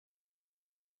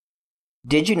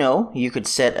Did you know you could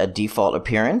set a default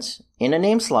appearance in a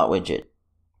name slot widget?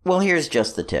 Well, here's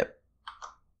just the tip.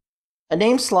 A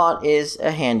name slot is a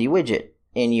handy widget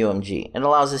in UMG. It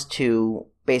allows us to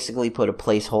basically put a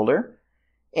placeholder,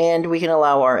 and we can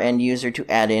allow our end user to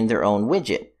add in their own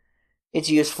widget.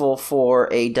 It's useful for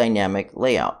a dynamic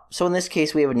layout. So in this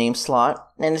case, we have a name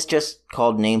slot, and it's just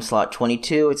called name slot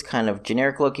 22. It's kind of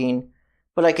generic looking,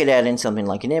 but I could add in something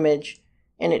like an image,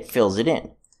 and it fills it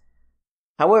in.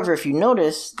 However, if you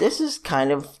notice, this is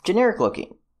kind of generic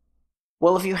looking.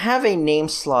 Well, if you have a name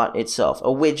slot itself, a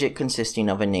widget consisting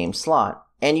of a name slot,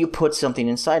 and you put something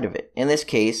inside of it, in this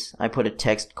case, I put a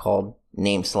text called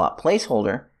name slot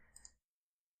placeholder.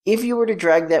 If you were to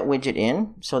drag that widget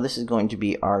in, so this is going to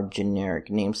be our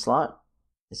generic name slot,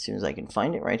 as soon as I can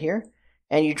find it right here,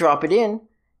 and you drop it in,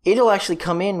 it'll actually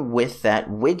come in with that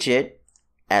widget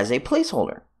as a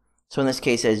placeholder. So in this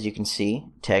case, as you can see,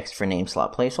 text for name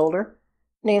slot placeholder,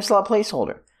 name slot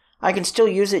placeholder. I can still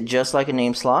use it just like a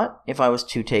name slot if I was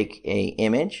to take an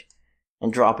image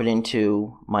and drop it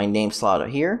into my name slot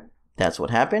here. That's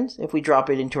what happens. If we drop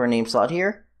it into our name slot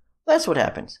here, that's what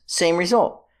happens. Same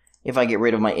result. If I get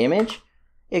rid of my image,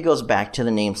 it goes back to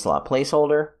the name slot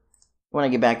placeholder. When I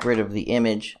get back rid of the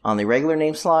image on the regular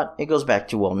name slot, it goes back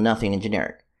to, well, nothing in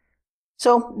generic.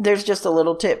 So there's just a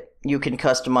little tip. You can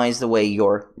customize the way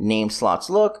your name slots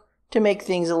look to make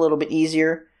things a little bit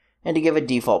easier and to give a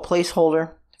default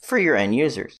placeholder for your end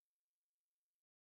users.